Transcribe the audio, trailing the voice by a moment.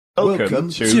Welcome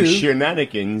to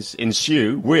Shenanigans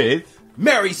Ensue with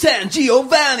Mary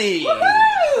Sangiovanni!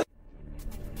 Woo-hoo!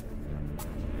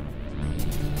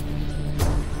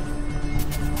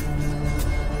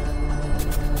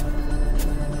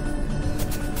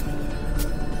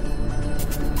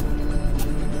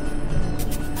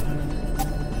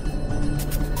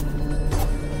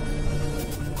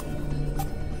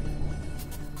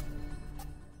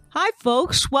 Hi,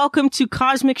 folks. Welcome to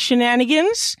Cosmic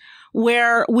Shenanigans,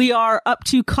 where we are up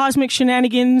to Cosmic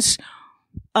Shenanigans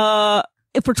for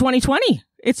 2020.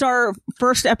 It's our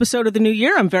first episode of the new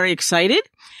year. I'm very excited.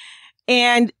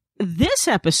 And this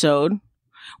episode,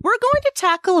 we're going to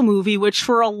tackle a movie which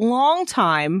for a long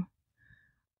time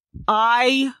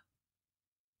I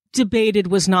debated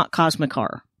was not cosmic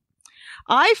horror.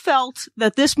 I felt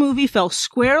that this movie fell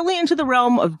squarely into the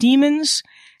realm of demons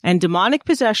and demonic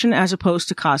possession as opposed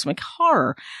to cosmic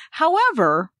horror.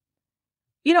 However,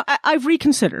 you know, I've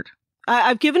reconsidered.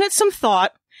 I've given it some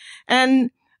thought,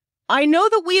 and I know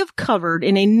that we have covered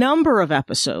in a number of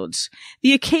episodes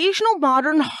the occasional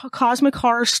modern cosmic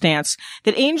horror stance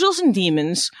that angels and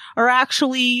demons are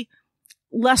actually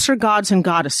lesser gods and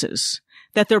goddesses,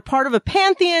 that they're part of a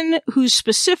pantheon whose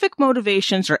specific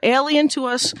motivations are alien to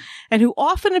us and who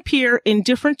often appear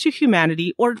indifferent to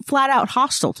humanity or flat out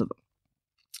hostile to them.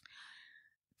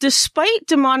 Despite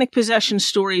demonic possession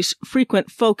stories'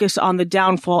 frequent focus on the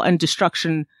downfall and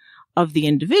destruction of the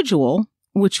individual,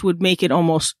 which would make it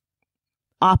almost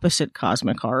opposite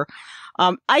cosmic horror,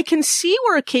 I can see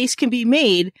where a case can be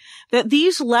made that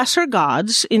these lesser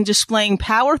gods, in displaying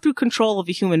power through control of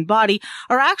a human body,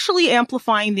 are actually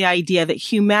amplifying the idea that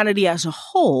humanity as a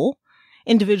whole,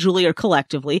 individually or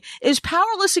collectively, is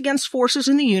powerless against forces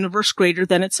in the universe greater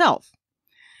than itself.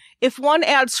 If one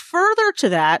adds further to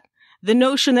that the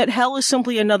notion that hell is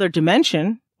simply another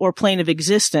dimension or plane of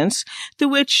existence through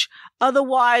which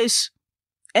otherwise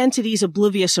entities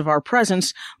oblivious of our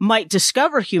presence might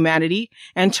discover humanity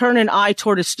and turn an eye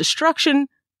toward its destruction,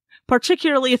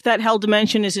 particularly if that hell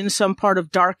dimension is in some part of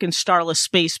dark and starless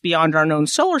space beyond our known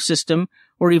solar system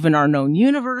or even our known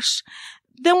universe,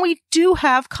 then we do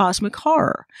have cosmic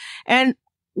horror. And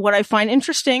what I find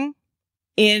interesting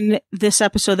in this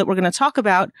episode that we're going to talk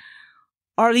about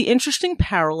are the interesting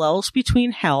parallels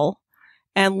between hell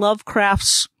and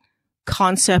Lovecraft's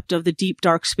concept of the deep,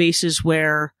 dark spaces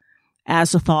where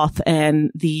Azathoth and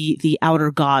the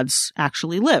outer gods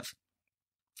actually live.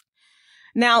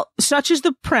 Now, such is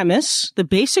the premise, the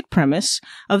basic premise,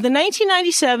 of the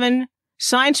 1997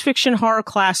 science fiction horror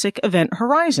classic Event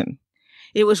Horizon.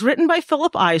 It was written by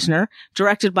Philip Eisner,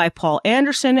 directed by Paul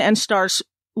Anderson, and stars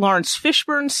Lawrence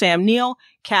Fishburne, Sam Neill,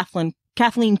 Kathleen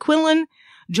Quinlan,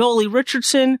 Jolie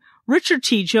Richardson, Richard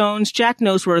T. Jones, Jack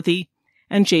Noseworthy,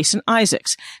 and Jason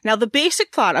Isaacs. Now, the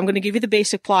basic plot, I'm going to give you the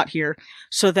basic plot here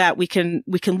so that we can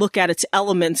look at its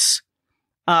elements,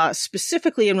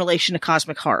 specifically in relation to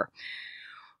cosmic horror.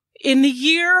 In the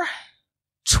year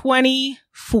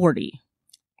 2040,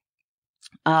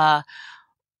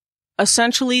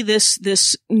 essentially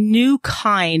this new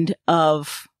kind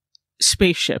of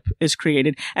spaceship is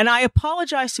created. And I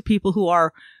apologize to people who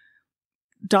are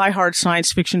diehard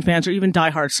science fiction fans or even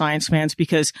diehard science fans,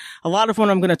 because a lot of what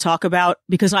I'm going to talk about,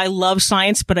 because I love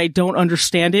science, but I don't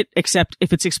understand it except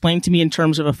if it's explained to me in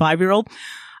terms of a 5-year-old.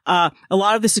 A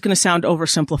lot of this is going to sound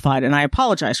oversimplified, and I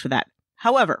apologize for that.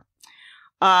 However,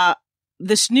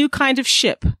 this new kind of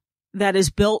ship that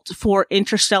is built for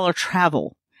interstellar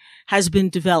travel has been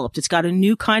developed. It's got a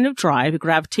new kind of drive, a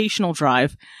gravitational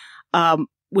drive,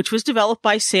 which was developed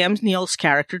by Sam Neill's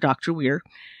character, Dr. Weir.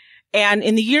 And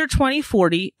in the year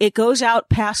 2040, it goes out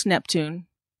past Neptune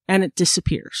and it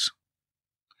disappears.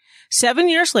 7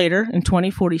 years later, in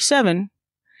 2047,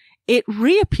 it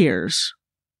reappears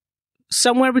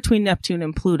somewhere between Neptune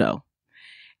and Pluto.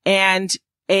 And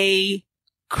a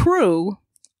crew,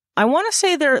 I want to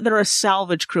say they're a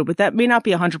salvage crew, but that may not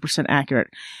be 100% accurate.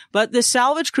 But the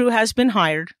salvage crew has been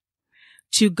hired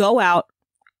to go out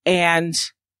and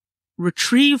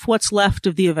retrieve what's left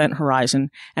of the Event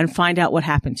Horizon and find out what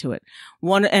happened to it.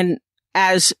 And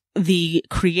as the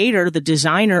creator, the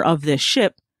designer of this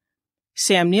ship,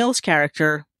 Sam Neill's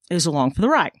character is along for the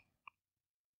ride.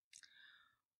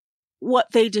 What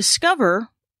they discover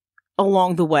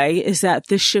along the way is that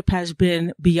this ship has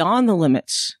been beyond the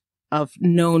limits of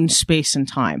known space and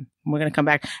time. We're going to come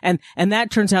back, and that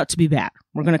turns out to be bad.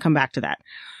 We're going to come back to that.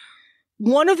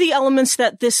 One of the elements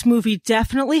that this movie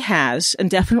definitely has and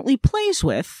definitely plays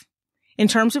with in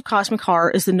terms of cosmic horror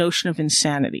is the notion of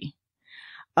insanity.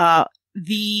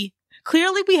 The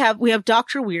clearly we have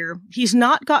Dr. Weir. He's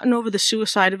not gotten over the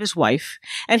suicide of his wife,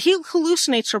 and he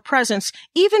hallucinates her presence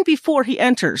even before he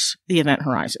enters the event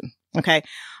horizon. Okay.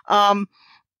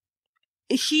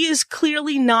 He is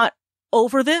clearly not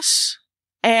over this,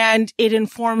 and it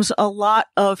informs a lot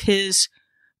of his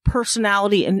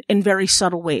personality in very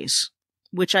subtle ways,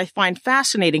 which I find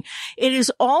fascinating. It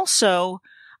is also,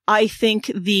 I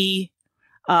think, when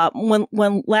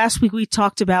last week we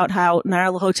talked about how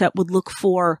Nyarlathotep would look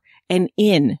for an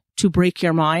inn to break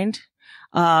your mind,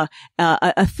 a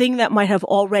thing that might have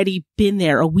already been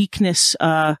there, a weakness,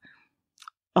 a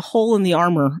hole in the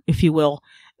armor, if you will,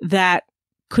 that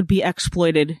could be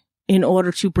exploited in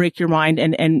order to break your mind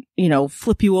and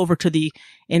flip you over to the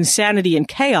insanity and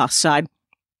chaos side.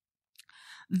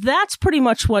 That's pretty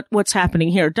much what's happening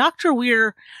here. Dr.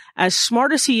 Weir, as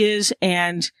smart as he is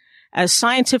and as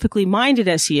scientifically minded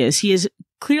as he is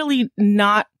clearly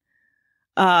not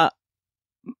of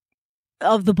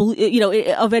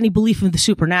any belief in the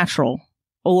supernatural,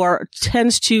 or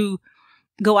tends to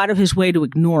go out of his way to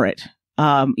ignore it,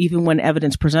 even when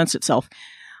evidence presents itself.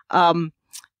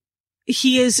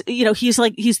 He is, he's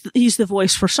the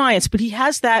voice for science, but he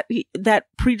has that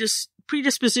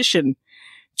predisposition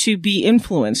to be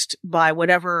influenced by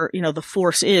whatever, the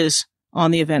force is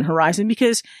on the event horizon,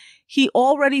 because he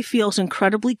already feels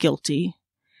incredibly guilty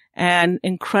and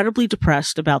incredibly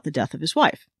depressed about the death of his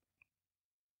wife.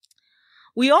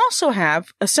 We also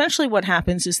have, essentially what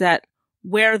happens is that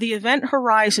where the event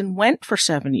horizon went for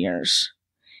 7 years,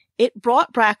 it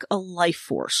brought back a life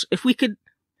force.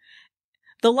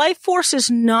 The life force is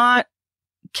not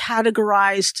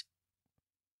categorized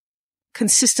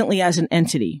consistently as an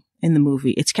entity in the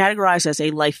movie. It's categorized as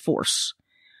a life force.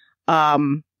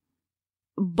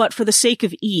 But for the sake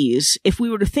of ease, if we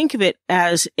were to think of it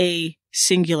as a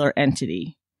singular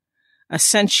entity, a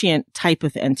sentient type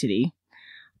of entity,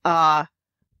 then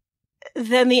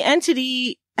the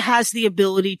entity has the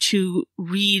ability to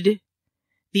read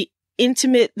the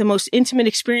most intimate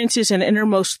experiences and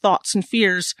innermost thoughts and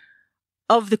fears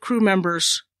of the crew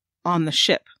members on the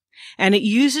ship. And it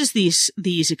uses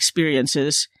these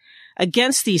experiences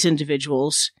against these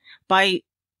individuals by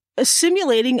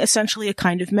simulating essentially a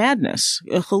kind of madness,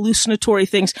 hallucinatory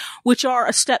things, which are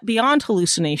a step beyond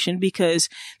hallucination because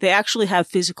they actually have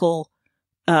physical,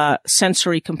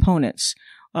 sensory components.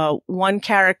 One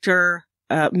character,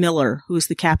 Miller, who is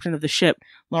the captain of the ship,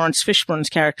 Lawrence Fishburne's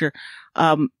character,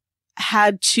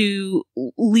 had to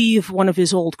leave one of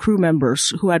his old crew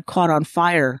members who had caught on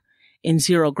fire in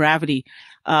zero gravity.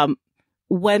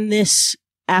 When this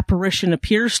apparition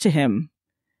appears to him,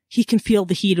 he can feel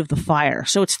the heat of the fire.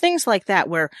 So it's things like that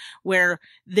where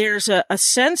there's a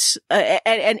sense,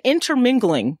 an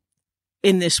intermingling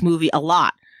in this movie a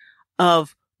lot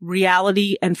of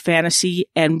reality and fantasy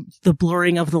and the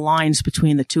blurring of the lines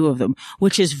between the two of them,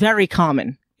 which is very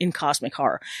common in cosmic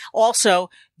horror. Also,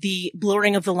 the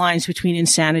blurring of the lines between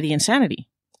insanity and sanity,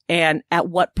 and at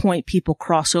what point people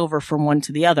cross over from one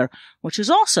to the other, which is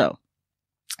also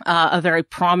a very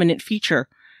prominent feature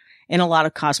in a lot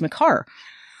of cosmic horror.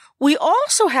 We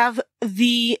also have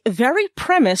the very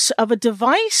premise of a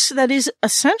device that is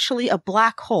essentially a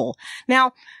black hole.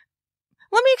 Now,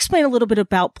 let me explain a little bit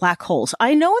about black holes.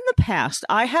 I know in the past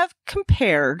I have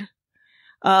compared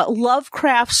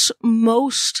Lovecraft's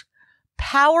most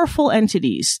powerful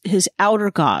entities, his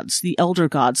outer gods, the elder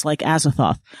gods like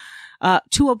Azathoth,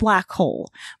 to a black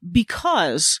hole,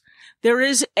 because there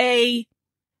is a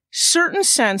certain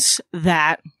sense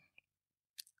that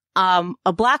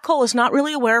a black hole is not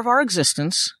really aware of our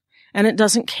existence, and it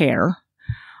doesn't care,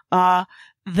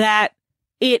 that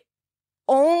it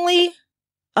only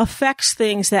affects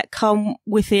things that come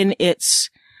within its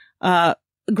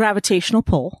gravitational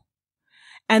pull,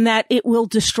 and that it will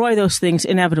destroy those things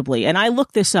inevitably. And I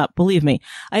looked this up, believe me.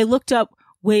 I looked up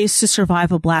ways to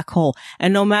survive a black hole,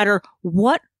 and no matter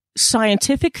what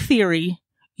scientific theory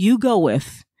you go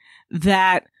with,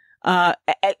 that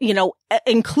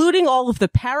including all of the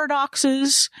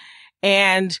paradoxes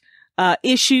and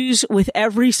issues with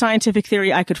every scientific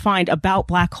theory I could find about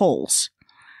black holes,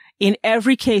 in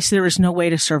every case, there is no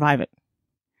way to survive it.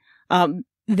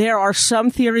 There are some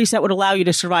theories that would allow you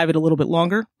to survive it a little bit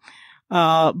longer,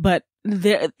 but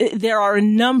there are a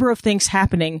number of things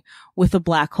happening with a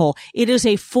black hole. It is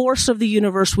a force of the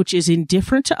universe which is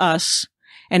indifferent to us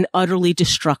and utterly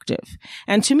destructive.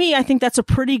 And to me, I think that's a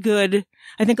pretty good,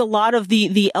 I think a lot of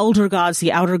the elder gods,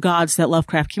 the outer gods that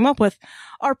Lovecraft came up with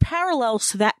are parallels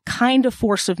to that kind of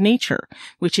force of nature,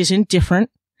 which is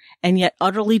indifferent and yet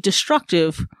utterly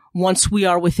destructive once we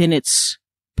are within its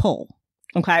pull.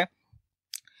 Okay?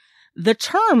 The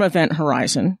term event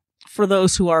horizon for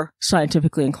those who are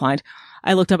scientifically inclined,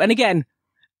 I looked up, and again,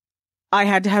 I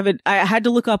had to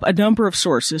look up a number of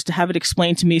sources to have it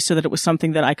explained to me so that it was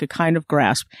something that I could kind of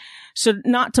grasp. So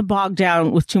not to bog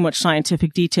down with too much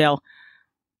scientific detail,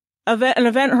 an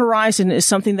event horizon is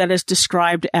something that is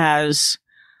described as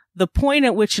the point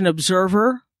at which an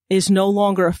observer is no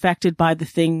longer affected by the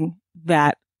thing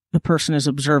that the person is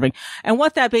observing. And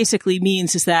what that basically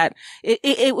means is that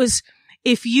it was,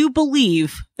 if you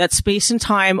believe that space and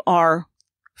time are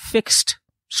fixed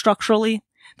structurally,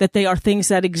 that they are things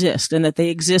that exist and that they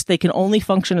exist, they can only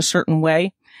function a certain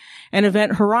way. An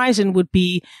event horizon would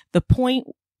be the point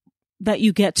that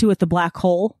you get to at the black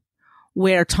hole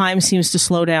where time seems to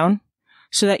slow down,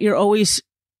 so that you're always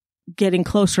getting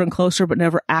closer and closer, but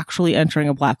never actually entering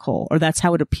a black hole, or that's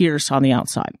how it appears on the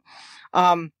outside.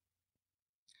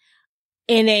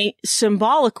 In a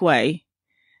symbolic way,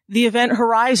 the event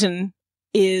horizon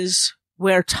is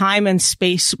where time and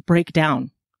space break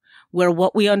down, where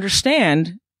what we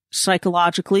understand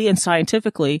psychologically and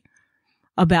scientifically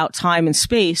about time and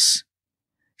space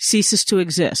ceases to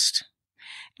exist.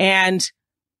 And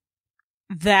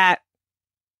that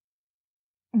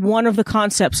one of the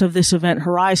concepts of this event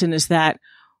horizon is that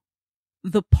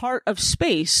the part of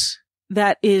space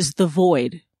that is the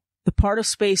void, the part of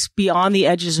space beyond the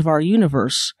edges of our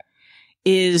universe,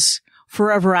 is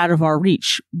forever out of our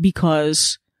reach,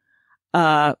 because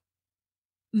the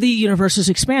universe is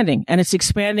expanding, and it's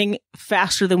expanding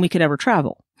faster than we could ever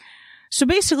travel. So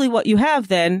basically what you have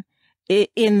then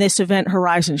in this event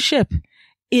horizon ship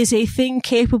is a thing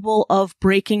capable of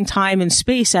breaking time and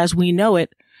space as we know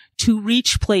it to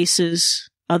reach places,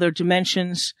 other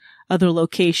dimensions, other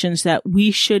locations that we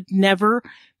should never,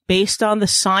 based on the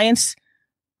science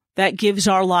that gives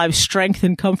our lives strength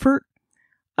and comfort,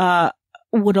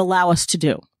 would allow us to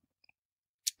do.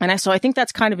 And so I think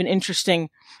that's kind of an interesting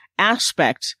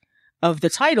aspect of the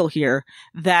title here,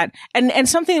 that, and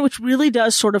something which really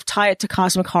does sort of tie it to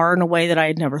cosmic horror in a way that I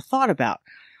had never thought about.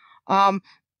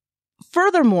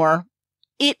 Furthermore,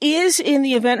 it is in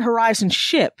the Event Horizon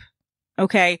ship,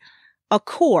 okay, a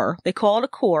core, they call it a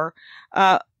core,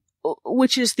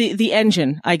 which is the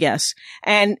engine, I guess.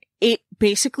 And it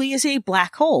basically is a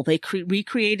black hole. They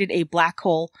recreated a black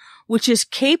hole, which is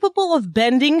capable of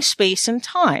bending space and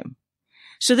time.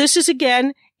 So this is,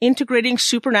 again, integrating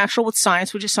supernatural with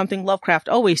science, which is something Lovecraft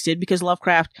always did, because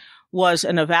Lovecraft was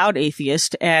an avowed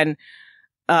atheist and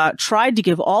tried to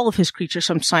give all of his creatures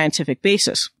some scientific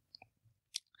basis.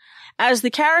 As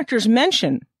the characters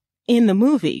mention in the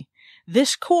movie,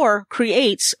 this core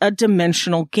creates a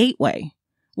dimensional gateway,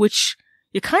 which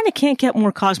you kind of can't get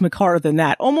more cosmic horror than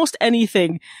that. Almost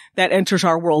anything that enters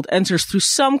our world enters through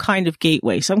some kind of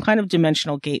gateway, some kind of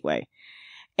dimensional gateway.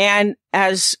 And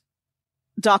as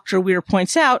Dr. Weir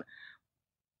points out,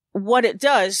 what it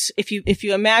does, if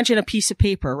you imagine a piece of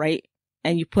paper, right,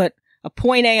 and you put a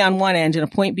point A on one end and a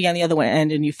point B on the other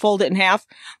end, and you fold it in half,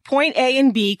 point A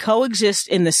and B coexist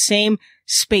in the same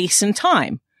space and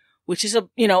time, which is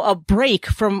a break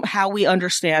from how we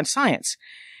understand science.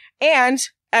 And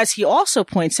as he also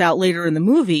points out later in the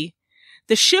movie,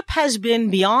 the ship has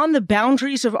been beyond the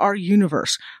boundaries of our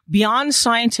universe, beyond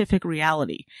scientific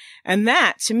reality. And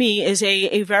that, to me, is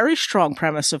a very strong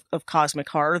premise of cosmic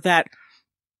horror, that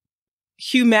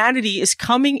humanity is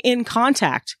coming in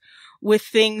contact with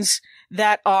things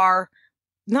that are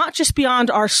not just beyond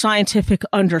our scientific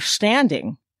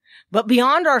understanding, but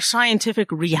beyond our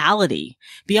scientific reality,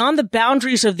 beyond the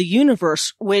boundaries of the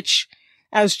universe, which,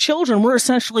 as children, we're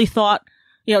essentially taught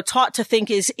to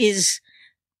think is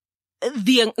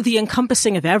the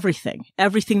encompassing of everything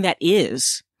that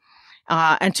is.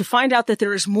 And to find out that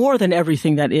there is more than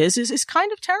everything that is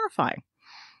kind of terrifying.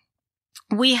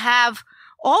 We have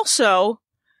also,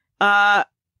 the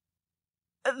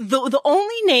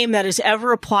only name that is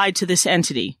ever applied to this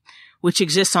entity, which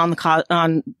exists on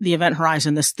the Event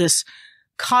Horizon, this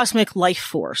cosmic life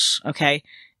force, okay,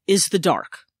 is the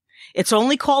Dark. It's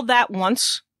only called that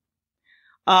once.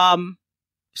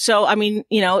 So, I mean,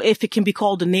 if it can be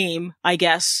called a name, I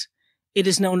guess it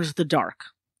is known as the Dark.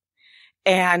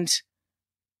 And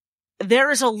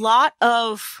there is a lot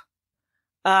of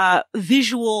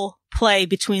visual play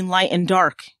between light and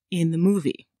dark in the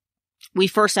movie. We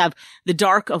first have the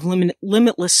dark of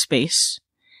limitless space,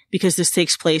 because this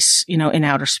takes place, in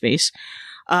outer space.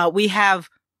 We have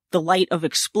the light of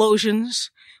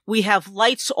explosions. We have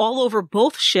lights all over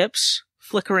both ships,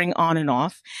 flickering on and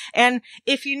off. And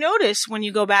if you notice, when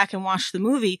you go back and watch the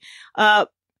movie,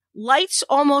 lights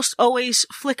almost always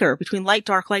flicker between light,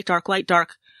 dark,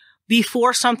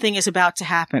 before something is about to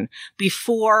happen,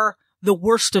 before the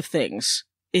worst of things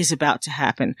is about to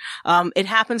happen. It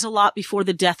happens a lot before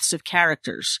the deaths of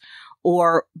characters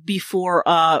or before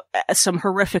some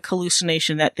horrific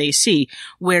hallucination that they see,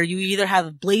 where you either have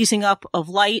a blazing up of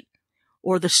light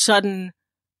or the sudden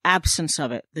absence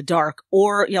of it, the dark,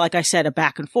 or, like I said, a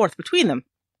back and forth between them.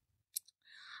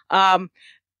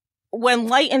 When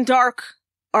light and dark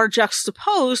are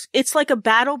juxtaposed, it's like a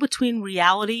battle between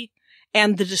reality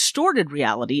and the distorted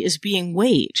reality is being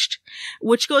waged,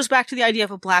 which goes back to the idea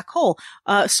of a black hole.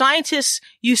 Scientists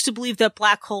used to believe that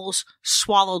black holes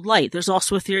swallowed light. There's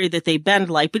also a theory that they bend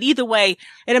light, but either way,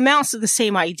 it amounts to the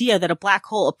same idea that a black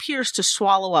hole appears to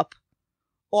swallow up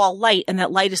all light and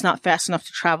that light is not fast enough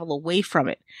to travel away from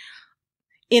it.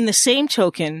 In the same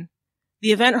token,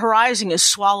 the event horizon is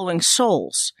swallowing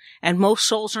souls, and most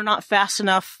souls are not fast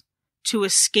enough to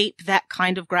escape that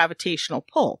kind of gravitational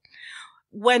pull.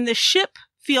 When the ship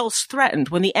feels threatened,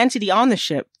 when the entity on the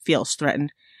ship feels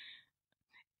threatened,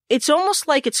 it's almost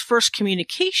like its first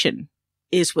communication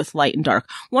is with light and dark.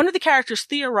 One of the characters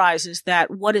theorizes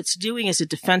that what it's doing is a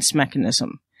defense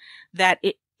mechanism, that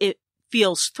it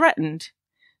feels threatened,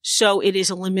 so it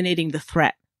is eliminating the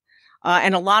threat.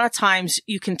 And a lot of times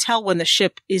you can tell when the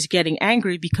ship is getting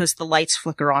angry because the lights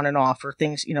flicker on and off or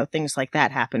things like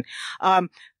that happen.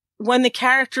 When the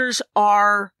characters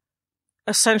are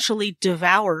essentially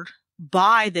devoured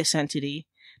by this entity,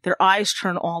 their eyes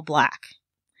turn all black.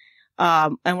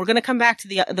 And we're going to come back to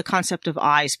the concept of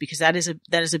eyes because that is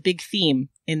a big theme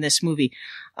in this movie.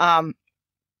 But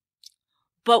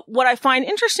what I find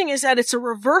interesting is that it's a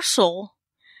reversal.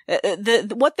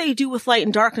 What they do with light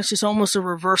and darkness is almost a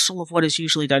reversal of what is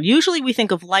usually done. Usually we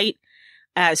think of light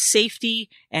as safety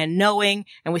and knowing,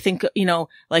 and we think,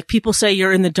 like people say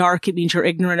you're in the dark, it means you're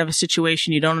ignorant of a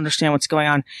situation, you don't understand what's going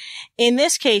on. In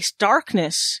this case,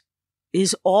 darkness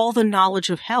is all the knowledge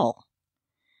of hell.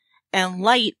 And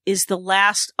light is the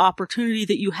last opportunity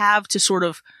that you have to sort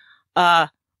of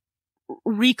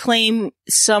reclaim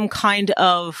some kind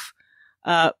of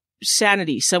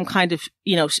sanity, some kind of,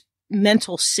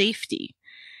 mental safety.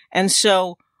 And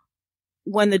so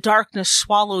when the darkness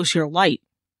swallows your light,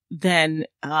 then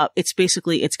it's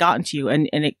gotten to you,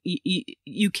 and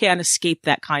you can't escape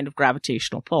that kind of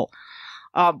gravitational pull.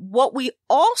 What we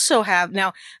also have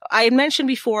now, I had mentioned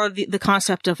before the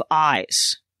concept of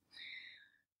eyes.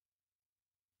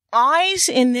 Eyes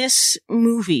in this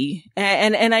movie,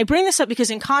 and I bring this up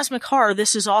because in cosmic horror,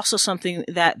 this is also something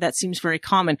that seems very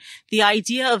common. The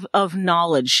idea of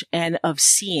knowledge and of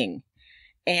seeing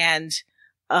and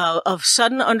of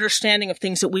sudden understanding of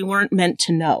things that we weren't meant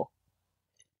to know.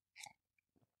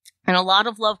 And a lot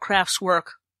of Lovecraft's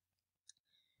work,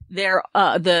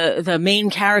 the main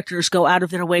characters go out of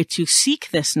their way to seek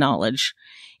this knowledge.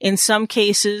 In some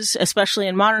cases, especially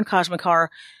in modern cosmic horror,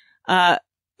 the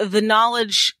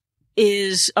knowledge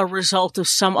is a result of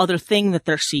some other thing that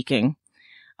they're seeking.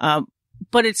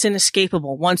 But it's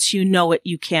inescapable. Once you know it,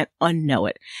 you can't unknow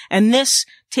it. And this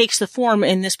takes the form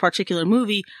in this particular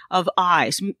movie of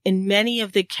eyes. In many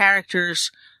of the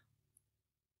characters,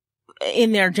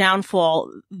 in their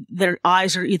downfall, their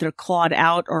eyes are either clawed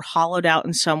out or hollowed out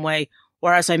in some way,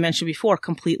 or as I mentioned before,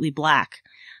 completely black,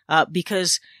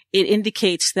 because it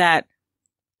indicates that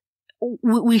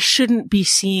we shouldn't be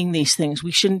seeing these things.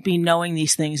 We shouldn't be knowing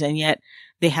these things, and yet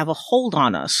they have a hold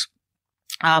on us.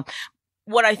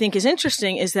 What I think is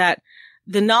interesting is that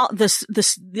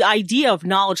the idea of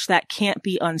knowledge that can't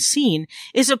be unseen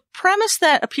is a premise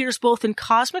that appears both in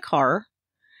cosmic horror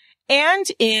and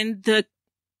in the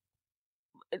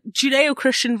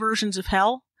Judeo-Christian versions of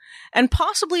hell, and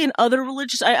possibly in other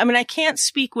religious. I can't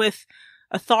speak with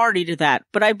authority to that,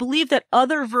 but I believe that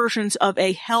other versions of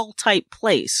a hell-type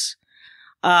place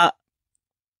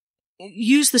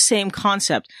use the same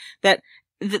concept, that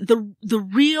the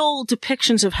real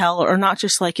depictions of hell are not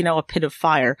just like, a pit of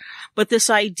fire, but this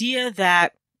idea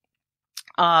that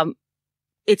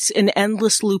it's an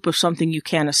endless loop of something you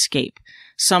can't escape,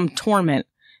 some torment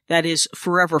that is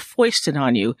forever foisted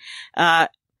on you.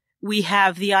 We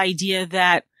have the idea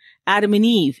that Adam and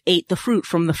Eve ate the fruit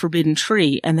from the forbidden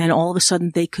tree, and then all of a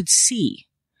sudden they could see,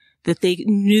 that they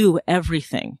knew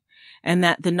everything, and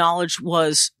that the knowledge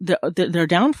was their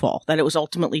downfall, that it was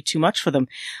ultimately too much for them.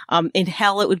 In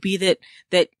hell, it would be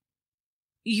that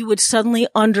you would suddenly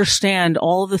understand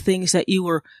all of the things that you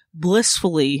were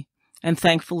blissfully and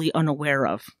thankfully unaware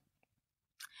of.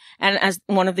 And as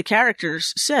one of the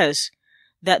characters says,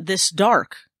 that this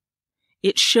dark,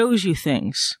 it shows you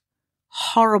things,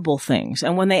 horrible things.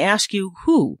 And when they ask you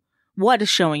what is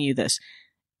showing you this,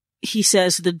 he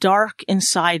says, the dark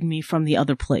inside me from the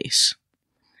other place.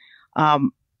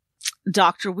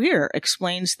 Dr. Weir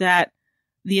explains that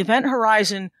the event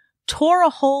horizon tore a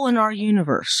hole in our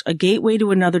universe, a gateway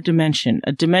to another dimension,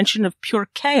 a dimension of pure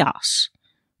chaos,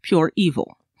 pure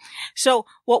evil. So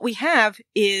what we have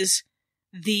is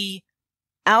the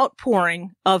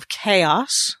outpouring of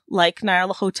chaos, like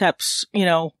Nyarlathotep's,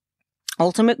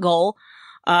 ultimate goal,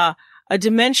 a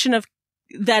dimension of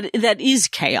that is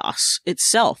chaos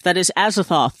itself, that is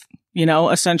Azathoth,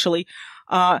 essentially,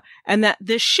 and that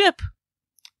this ship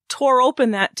tore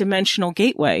open that dimensional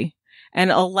gateway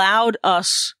and allowed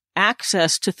us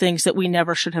access to things that we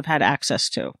never should have had access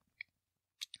to.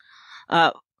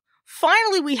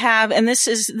 Finally, we have, and this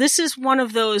is one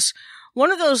of those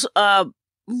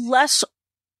less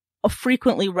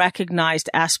frequently recognized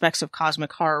aspects of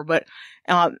cosmic horror. But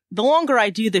the longer I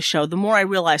do this show, the more I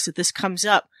realize that this comes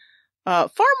up far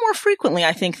more frequently,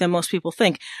 I think, than most people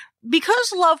think,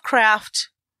 because Lovecraft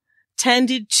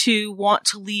tended to want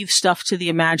to leave stuff to the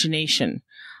imagination.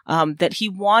 That he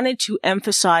wanted to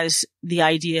emphasize the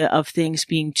idea of things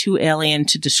being too alien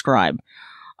to describe.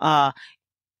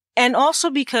 And also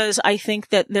because I think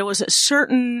that there was a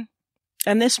certain,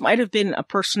 and this might have been a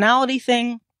personality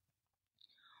thing,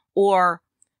 or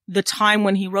the time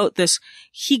when he wrote this,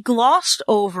 he glossed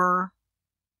over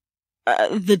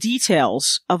the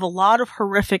details of a lot of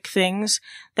horrific things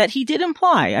that he did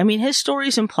imply. I mean, his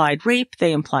stories implied rape,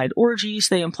 they implied orgies,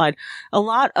 they implied a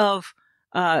lot of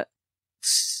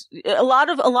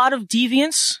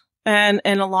deviance and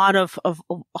a lot of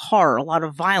horror, a lot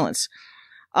of violence.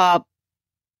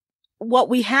 What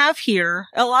we have here,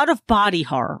 a lot of body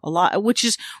horror, which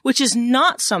is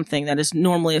not something that is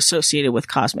normally associated with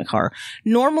cosmic horror.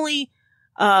 Normally,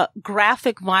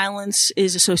 graphic violence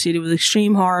is associated with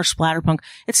extreme horror, splatterpunk.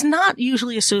 It's not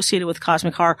usually associated with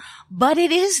cosmic horror, but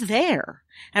it is there.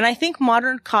 And I think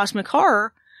modern cosmic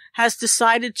horror has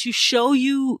decided to show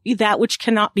you that which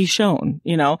cannot be shown.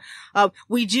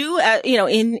 We do,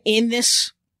 in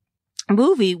this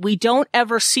movie, we don't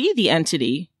ever see the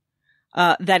entity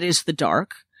that is the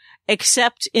dark,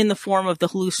 except in the form of the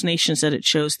hallucinations that it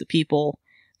shows the people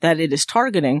that it is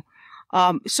targeting.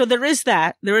 So there is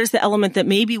that. There is the element that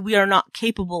maybe we are not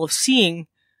capable of seeing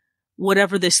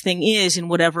whatever this thing is in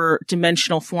whatever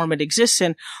dimensional form it exists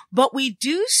in. But we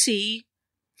do see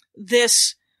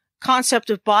this concept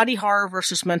of body horror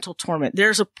versus mental torment.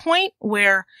 There's a point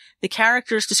where the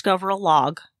characters discover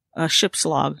a ship's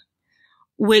log,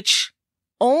 which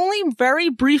only very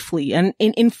briefly and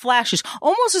in flashes,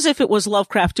 almost as if it was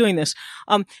Lovecraft doing this.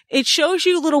 It shows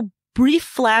you little brief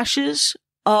flashes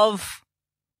of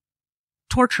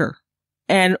torture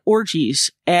and orgies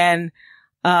and,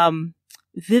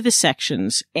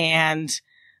 vivisections and,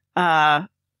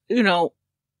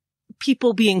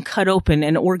 people being cut open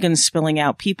and organs spilling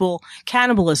out,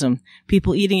 cannibalism,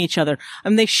 people eating each other.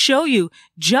 And they show you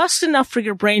just enough for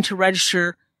your brain to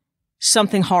register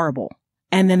something horrible.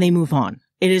 And then they move on.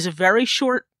 It is a very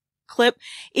short clip.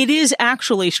 It is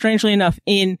actually, strangely enough,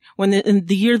 in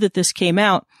the year that this came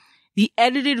out, the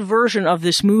edited version of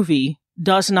this movie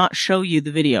does not show you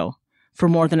the video for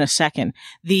more than a second.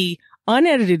 The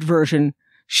unedited version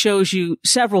shows you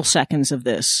several seconds of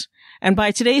this. And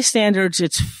by today's standards,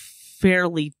 it's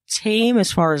fairly tame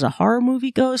as far as a horror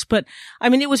movie goes. But I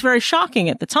mean, it was very shocking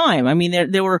at the time. I mean,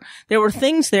 there were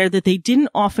things there that they didn't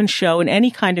often show in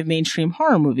any kind of mainstream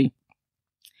horror movie.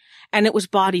 And it was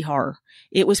body horror.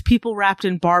 It was people wrapped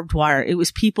in barbed wire. It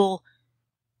was people,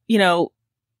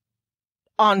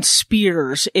 on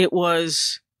spears. It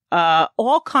was,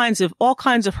 all kinds of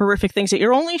horrific things that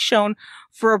you're only shown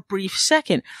for a brief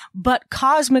second. But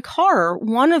cosmic horror,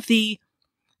 one of the,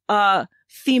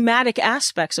 thematic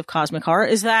aspects of cosmic horror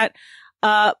is that,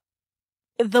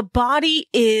 the body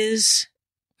is,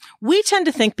 we tend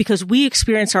to think because we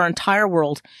experience our entire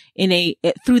world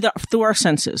through our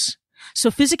senses. So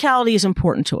physicality is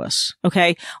important to us.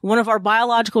 Okay. One of our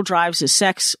biological drives is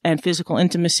sex and physical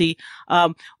intimacy.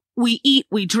 We eat,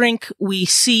 we drink, we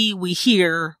see, we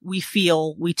hear, we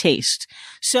feel, we taste.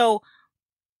 So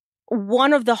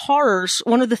one of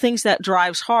the things that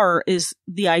drives horror is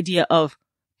the idea of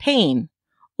pain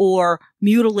or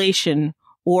mutilation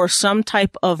or some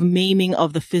type of maiming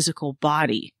of the physical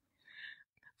body.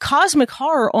 Cosmic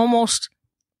horror almost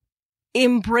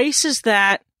embraces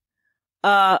that,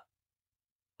 for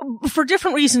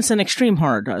different reasons than extreme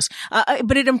horror does.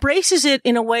 But it embraces it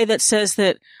in a way that says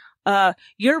that,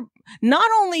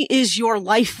 not only is your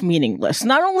life meaningless,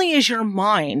 not only is your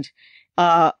mind,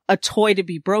 a toy to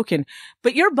be broken,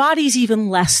 but your body's even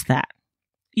less that.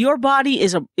 Your body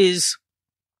is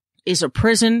a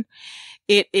prison.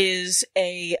 It is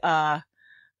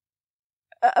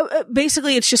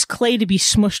basically it's just clay to be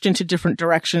smushed into different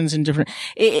directions and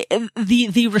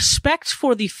the respect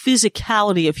for the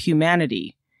physicality of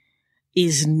humanity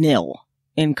is nil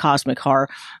in cosmic horror,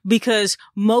 because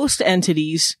most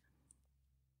entities,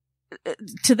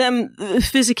 to them,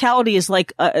 physicality is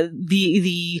like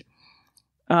the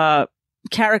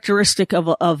characteristic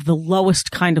of the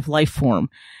lowest kind of life form.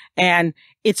 And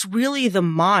it's really the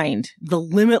mind, the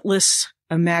limitless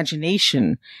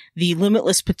imagination, the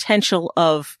limitless potential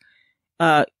of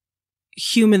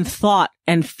human thought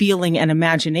and feeling and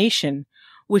imagination,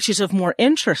 which is of more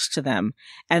interest to them.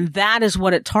 And that is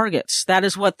what it targets. That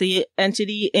is what the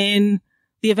entity in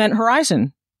the Event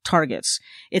Horizon targets.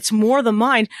 It's more the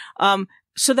mind.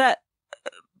 So that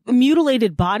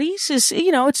mutilated bodies is,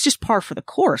 it's just par for the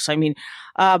course. I mean,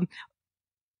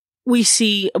 we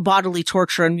see bodily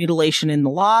torture and mutilation in the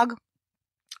log,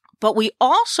 but we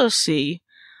also see,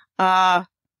 and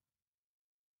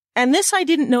this I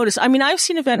didn't notice. I mean, I've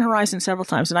seen Event Horizon several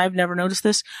times and I've never noticed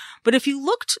this, but if you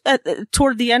looked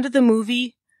toward the end of the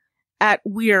movie at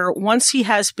Weir, once he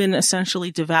has been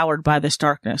essentially devoured by this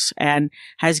darkness and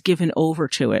has given over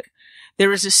to it,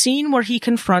 there is a scene where he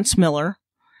confronts Miller,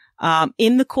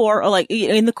 in the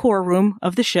core room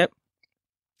of the ship.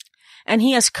 And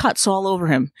he has cuts all over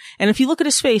him. And if you look at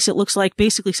his face, it looks like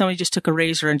basically somebody just took a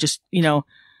razor and just,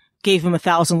 gave him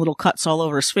 1,000 little cuts all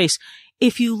over his face.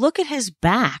 If you look at his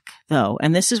back, though,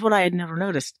 and this is what I had never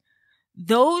noticed,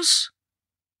 those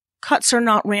cuts are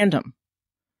not random.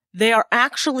 They are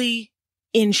actually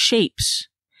in shapes.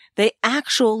 They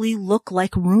actually look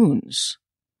like runes.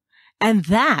 And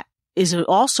that is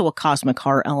also a cosmic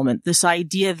horror element. This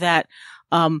idea that,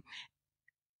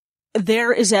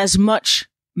 there is as much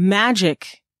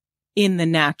magic in the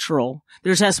natural.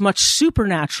 There's as much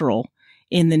supernatural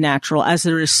in the natural as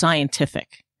there is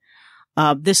scientific.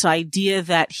 This idea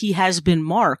that he has been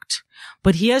marked,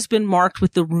 but he has been marked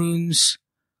with the runes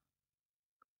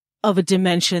of a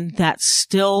dimension that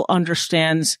still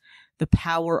understands the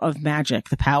power of magic,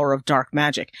 the power of dark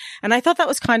magic. And I thought that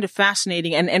was kind of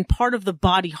fascinating. And part of the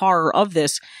body horror of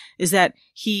this is that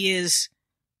he is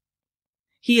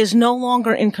no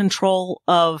longer in control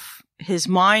of his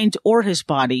mind or his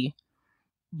body,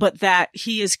 but that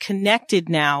he is connected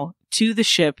now to the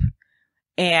ship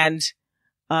and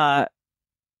that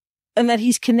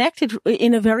he's connected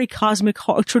in a very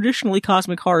traditionally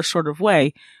cosmic horror sort of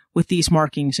way with these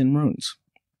markings and runes.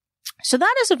 So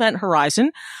that is Event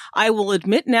Horizon. I will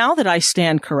admit now that I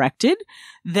stand corrected,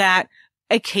 that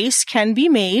a case can be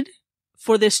made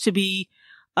for this to be,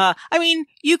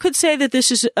 you could say that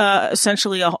this is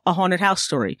essentially a haunted house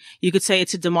story. You could say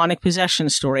it's a demonic possession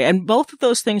story, and both of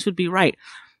those things would be right.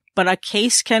 But a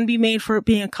case can be made for it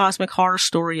being a cosmic horror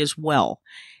story as well.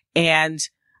 And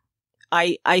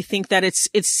I think that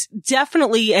it's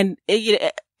definitely an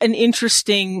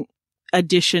interesting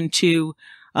addition to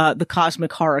the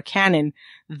cosmic horror canon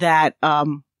that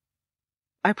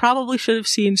I probably should have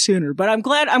seen sooner. But I'm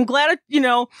glad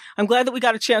that we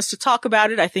got a chance to talk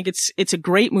about it. I think it's a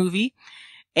great movie,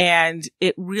 and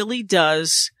it really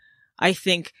does, I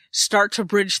think, start to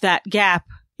bridge that gap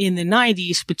in the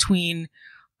 90s between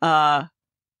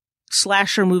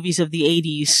slasher movies of the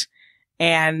 80s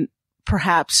and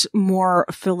perhaps more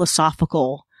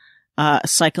philosophical,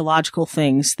 psychological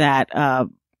things that the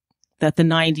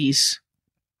 90s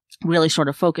really sort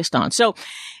of focused on. So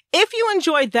if you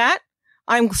enjoyed that,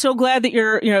 I'm so glad that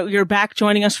you're back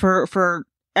joining us for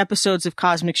episodes of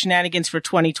Cosmic Shenanigans for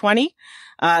 2020.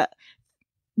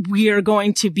 We are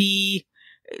going to be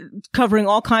covering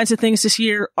all kinds of things this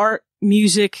year: art,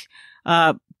 music,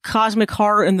 cosmic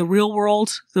horror in the real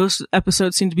world. Those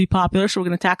episodes seem to be popular, so we're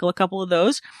going to tackle a couple of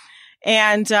those.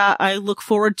 And I look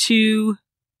forward to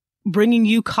bringing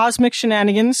you Cosmic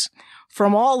Shenanigans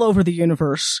from all over the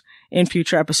universe in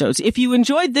future episodes. If you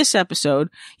enjoyed this episode,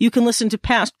 you can listen to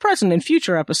past, present, and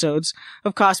future episodes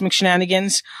of Cosmic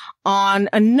Shenanigans on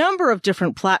a number of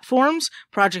different platforms: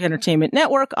 Project Entertainment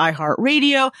Network,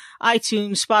 iHeartRadio,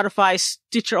 iTunes, Spotify,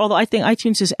 Stitcher, although I think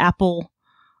iTunes is Apple.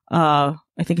 I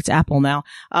think it's Apple now.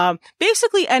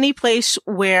 Basically any place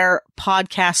where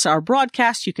podcasts are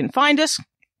broadcast, you can find us.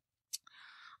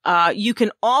 You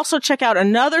can also check out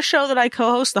another show that I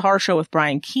co-host, The Horror Show with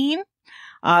Brian Keene.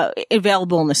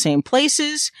 Available in the same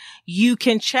places. You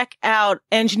can check out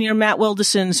engineer Matt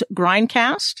Wildeson's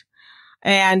Grindcast,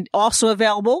 and also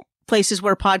available places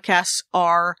where podcasts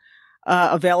are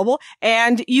available.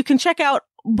 And you can check out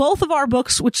both of our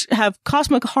books, which have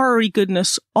cosmic horror-y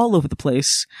goodness all over the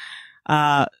place.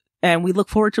 And we look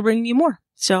forward to bringing you more.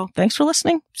 So thanks for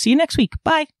listening. See you next week.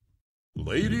 Bye.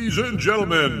 Ladies and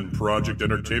gentlemen, Project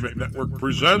Entertainment Network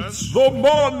presents The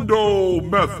Mondo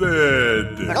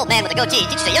Method. An old man with a goatee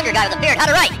teaches a younger guy with a beard how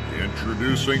to write.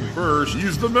 Introducing first,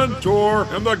 he's the mentor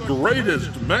and the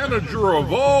greatest manager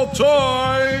of all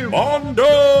time,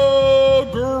 Mondo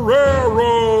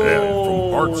Guerrero. And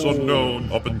from parts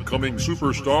unknown, up-and-coming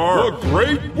superstar, the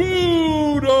Great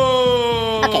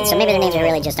Buddha. Okay, so maybe their names are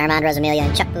really just Armand Rosamelia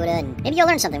and Chuck Buddha, and maybe you'll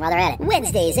learn something while they're at it.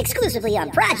 Wednesdays exclusively on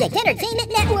Project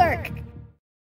Entertainment Network.